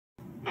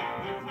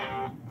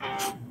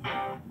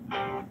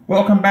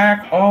Welcome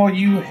back, all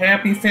you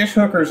happy fish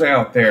hookers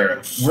out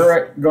there.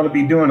 We're going to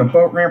be doing a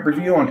boat ramp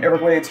review on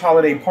Everglades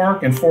Holiday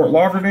Park in Fort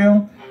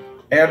Lauderdale.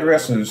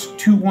 Address is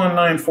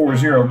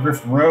 21940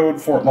 Griffin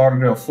Road, Fort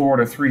Lauderdale,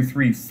 Florida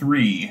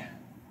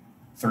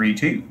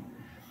 33332.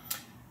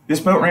 This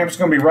boat ramp is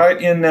going to be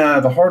right in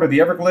the heart of the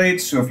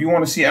Everglades, so if you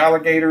want to see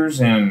alligators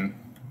and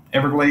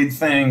Everglades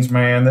things,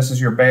 man, this is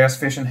your bass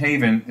fishing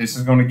haven. This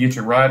is going to get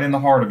you right in the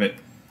heart of it.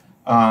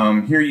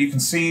 Here you can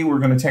see we're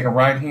going to take a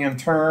right-hand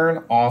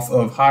turn off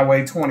of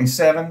Highway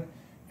 27,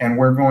 and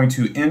we're going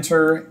to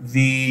enter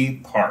the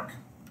park.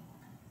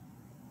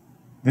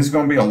 This is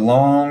going to be a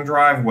long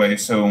driveway,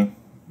 so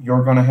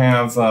you're going to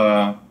have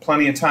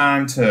plenty of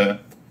time to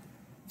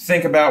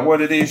think about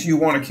what it is you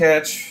want to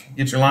catch,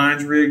 get your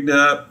lines rigged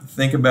up,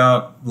 think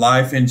about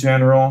life in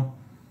general,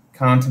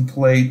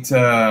 contemplate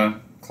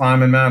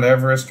climbing Mount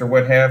Everest or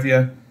what have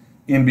you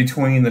in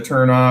between the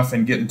turnoff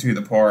and getting to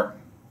the park.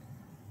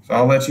 So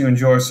I'll let you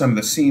enjoy some of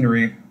the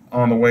scenery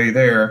on the way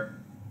there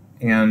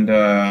and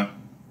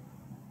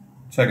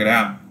check it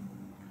out.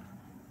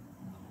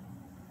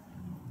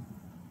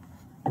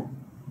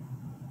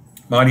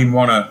 Might even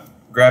want to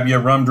grab you a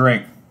rum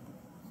drink.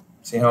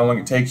 See how long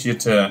it takes you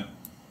to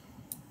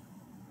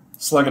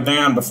slug it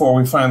down before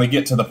we finally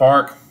get to the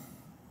park.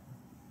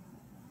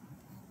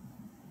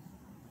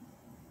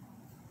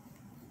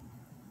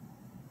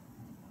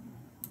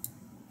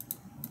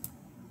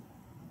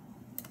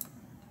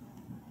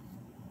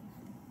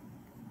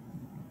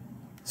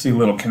 See a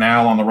little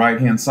canal on the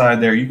right-hand side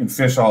there. You can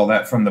fish all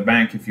that from the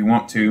bank if you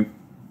want to.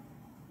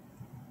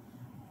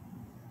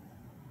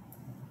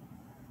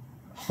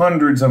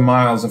 Hundreds of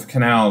miles of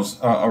canals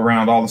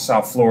around all of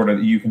South Florida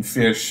that you can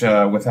fish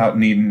without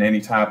needing any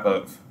type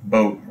of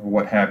boat or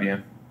what have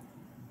you.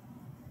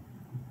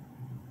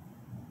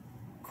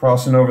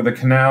 Crossing over the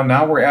canal.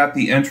 Now we're at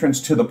the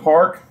entrance to the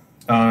park.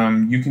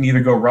 You can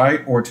either go right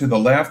or to the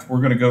left.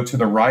 We're going to go to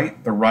the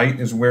right. The right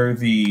is where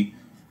the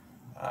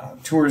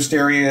tourist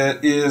area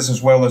is,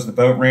 as well as the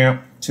boat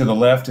ramp. To the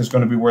left is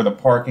going to be where the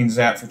parking's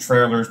at for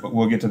trailers, but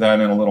we'll get to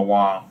that in a little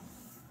while.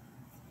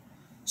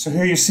 So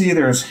here you see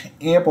there's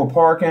ample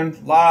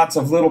parking, lots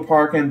of little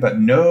parking, but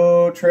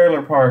no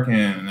trailer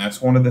parking.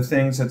 That's one of the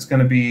things that's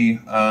going to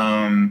be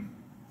a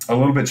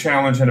little bit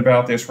challenging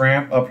about this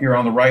ramp. Up here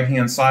on the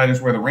right-hand side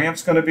is where the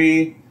ramp's going to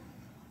be.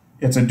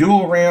 It's a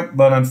dual ramp,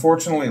 but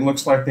unfortunately it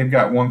looks like they've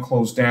got one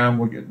closed down.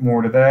 We'll get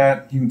more to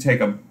that. You can take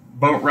a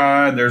boat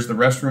ride. There's the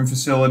restroom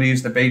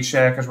facilities. The bait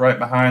shack is right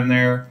behind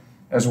there,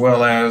 as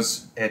well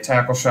as a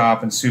tackle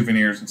shop and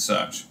souvenirs and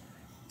such.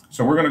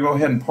 So we're going to go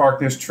ahead and park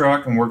this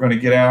truck, and we're going to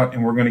get out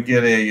and we're going to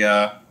get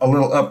a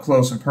little up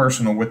close and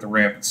personal with the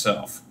ramp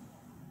itself.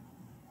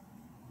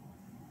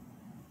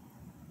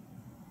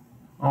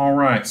 All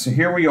right, so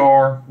here we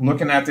are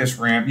looking at this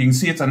ramp. You can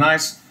see it's a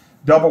nice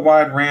double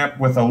wide ramp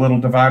with a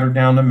little divider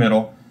down the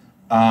middle.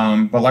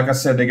 But like I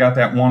said, they got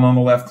that one on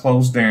the left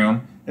closed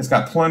down. It's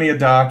got plenty of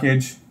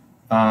dockage.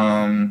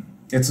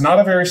 It's not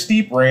a very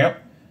steep ramp.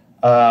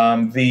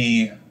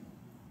 The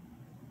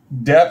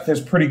depth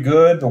is pretty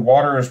good. The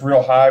water is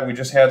real high. We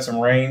just had some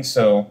rain,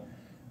 so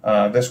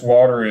this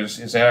water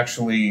is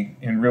actually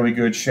in really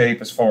good shape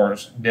as far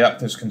as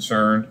depth is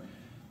concerned.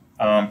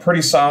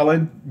 Pretty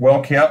solid,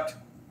 well kept,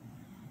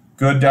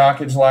 good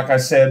dockage, like I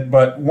said.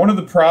 But one of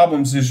the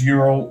problems is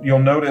you'll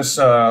notice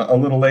a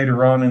little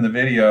later on in the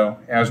video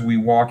as we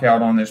walk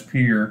out on this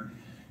pier,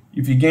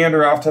 if you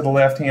gander off to the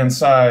left-hand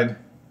side,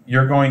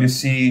 you're going to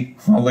see,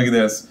 oh, look at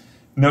this,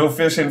 no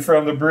fishing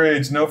from the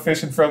bridge, no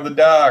fishing from the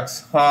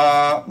docks.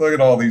 Look at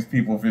all these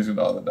people fishing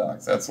on the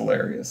docks. That's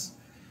hilarious.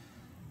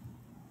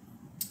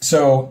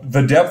 So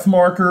the depth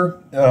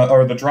marker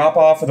or the drop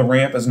off of the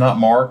ramp is not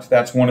marked.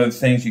 That's one of the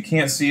things. You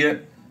can't see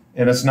it,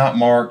 and it's not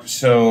marked.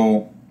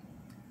 So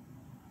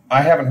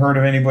I haven't heard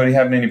of anybody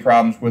having any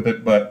problems with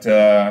it, but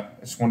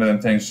it's one of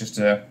them things just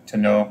to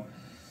know.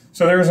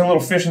 So there's a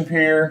little fishing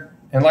pier.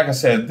 And like I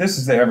said, this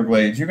is the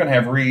Everglades. You're going to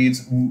have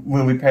reeds,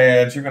 lily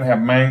pads, you're going to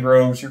have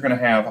mangroves, you're going to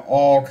have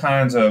all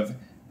kinds of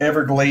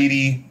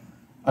Everglades.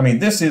 I mean,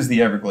 this is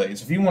the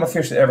Everglades. If you want to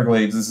fish the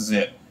Everglades, this is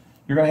it.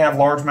 You're going to have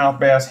largemouth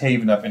bass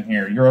haven up in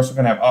here. You're also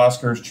going to have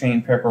Oscars,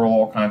 chain pickerel,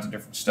 all kinds of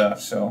different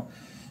stuff. So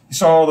you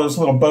saw all those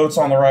little boats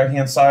on the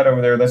right-hand side over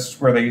there.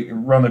 That's where they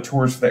run the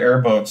tours for the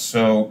airboats.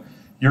 So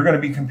you're going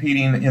to be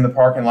competing in the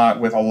parking lot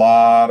with a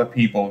lot of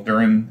people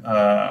during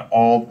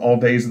all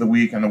days of the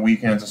week and the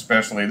weekends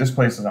especially. This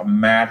place is a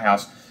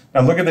madhouse.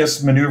 Now look at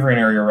this maneuvering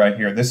area right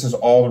here. This is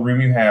all the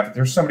room you have. If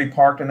there's somebody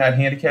parked in that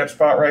handicap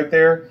spot right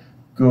there,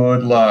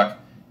 good luck.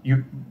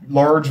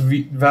 Large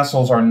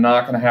vessels are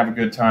not going to have a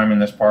good time in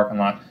this parking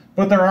lot.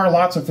 But there are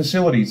lots of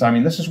facilities. I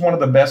mean, this is one of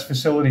the best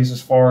facilities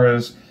as far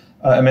as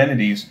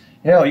amenities.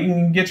 Hell, you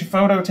can get your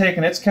photo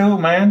taken. It's cool,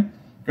 man.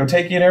 Go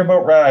take you an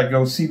airboat ride.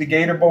 Go see the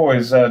Gator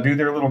boys do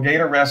their little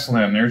gator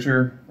wrestling. There's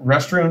your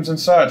restrooms and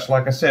such.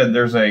 Like I said,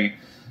 there's a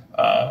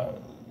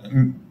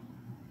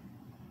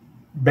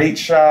bait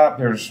shop.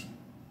 There's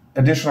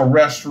additional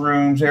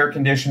restrooms, air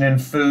conditioning,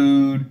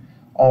 food,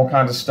 all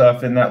kinds of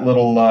stuff in that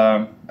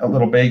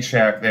little bait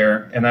shack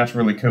there, and that's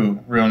really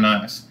cool, real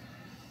nice.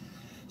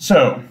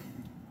 So,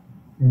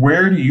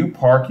 where do you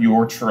park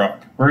your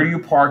truck? Where do you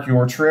park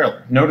your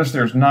trailer? Notice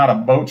there's not a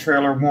boat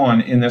trailer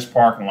one in this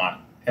parking lot.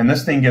 And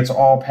this thing gets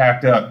all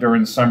packed up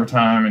during the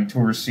summertime and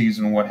tourist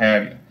season and what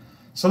have you.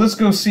 So let's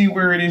go see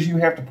where it is you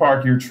have to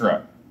park your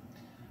truck.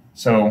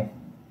 So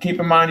keep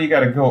in mind you got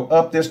to go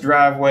up this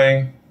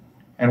driveway,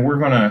 and we're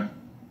going to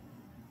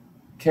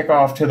kick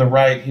off to the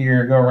right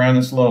here, go around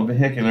this little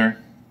vehicular,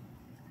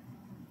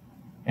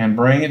 and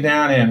bring it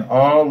down in.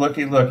 Oh,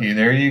 looky, looky,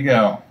 there you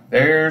go.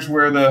 There's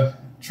where the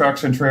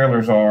trucks and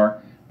trailers are.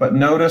 But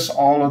notice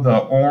all of the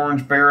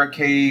orange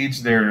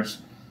barricades. There's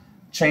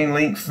chain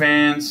link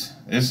fence.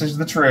 This is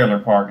the trailer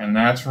parking,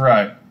 that's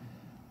right.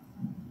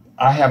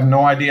 I have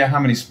no idea how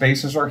many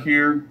spaces are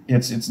here.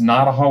 It's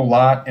not a whole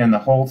lot, and the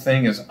whole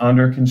thing is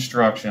under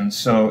construction.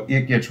 So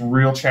it gets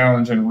real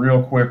challenging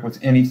real quick with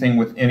anything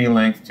with any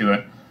length to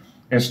it.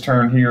 This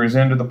turn here is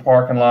into the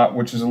parking lot,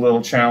 which is a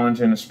little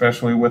challenging,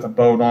 especially with a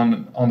boat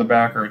on the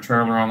back or a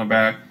trailer on the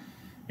back.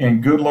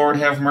 And good Lord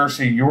have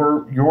mercy,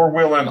 you're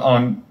willing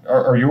on,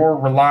 or you're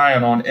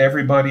relying on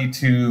everybody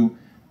to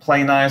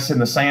play nice in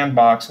the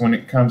sandbox when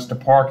it comes to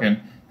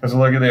parking. Because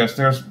look at this,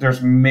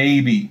 there's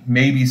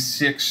maybe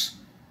 6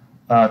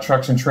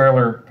 trucks and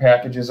trailer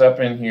packages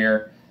up in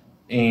here,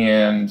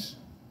 and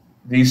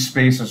these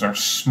spaces are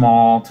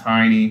small,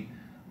 tiny.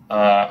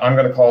 I'm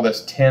going to call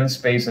this 10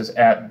 spaces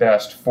at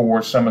best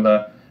for some of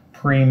the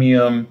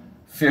premium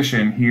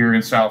fishing here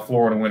in South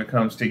Florida when it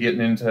comes to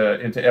getting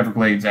into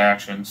Everglades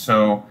action.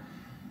 So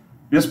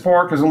this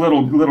park is a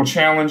little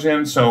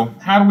challenging. So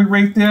how do we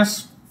rate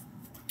this?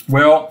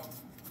 Well,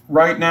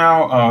 right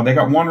now they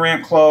got 1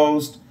 ramp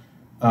closed.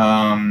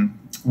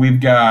 We've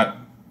got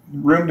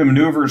room to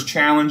maneuver is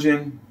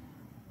challenging.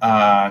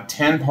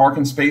 10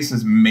 parking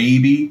spaces,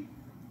 maybe.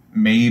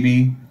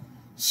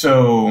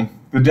 So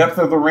the depth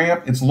of the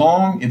ramp, it's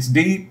long, it's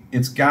deep,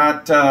 it's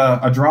got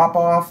a drop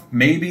off,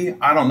 maybe,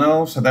 I don't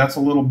know. So that's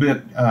a little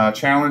bit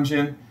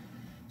challenging.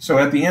 So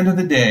at the end of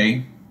the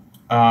day,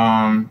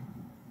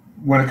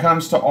 when it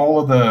comes to all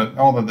of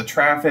the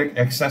traffic,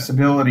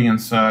 accessibility, and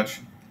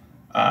such,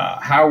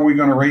 how are we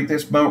going to rate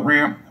this boat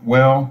ramp?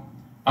 Well,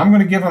 I'm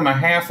going to give them a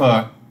half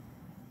a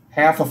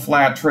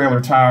flat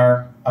trailer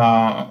tire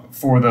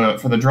for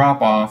the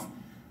drop off.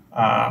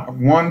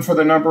 1 for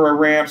the number of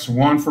ramps,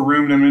 1 for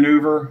room to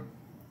maneuver,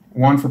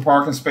 1 for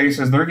parking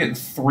spaces. They're getting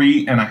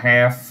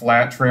 3.5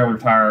 flat trailer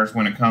tires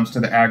when it comes to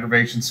the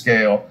aggravation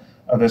scale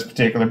of this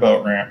particular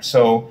boat ramp.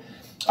 So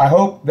I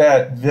hope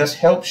that this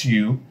helps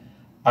you.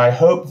 I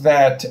hope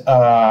that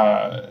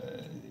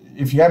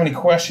if you have any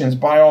questions,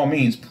 by all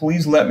means,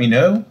 please let me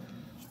know.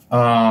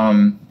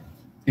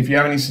 If you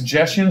have any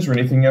suggestions or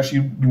anything else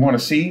you want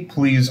to see,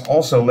 please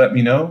also let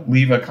me know.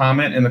 Leave a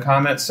comment in the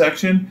comments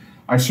section.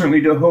 I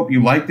certainly do hope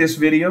you like this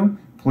video.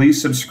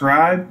 Please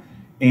subscribe.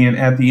 And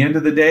at the end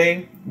of the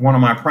day, one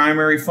of my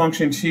primary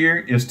functions here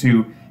is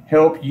to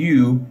help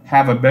you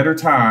have a better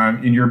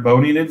time in your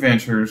boating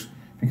adventures,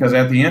 because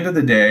at the end of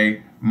the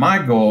day, my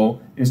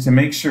goal is to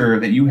make sure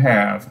that you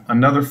have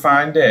another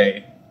fine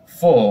day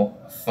full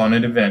of fun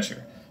and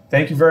adventure.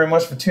 Thank you very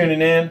much for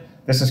tuning in.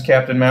 This is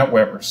Captain Matt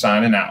Weber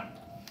signing out.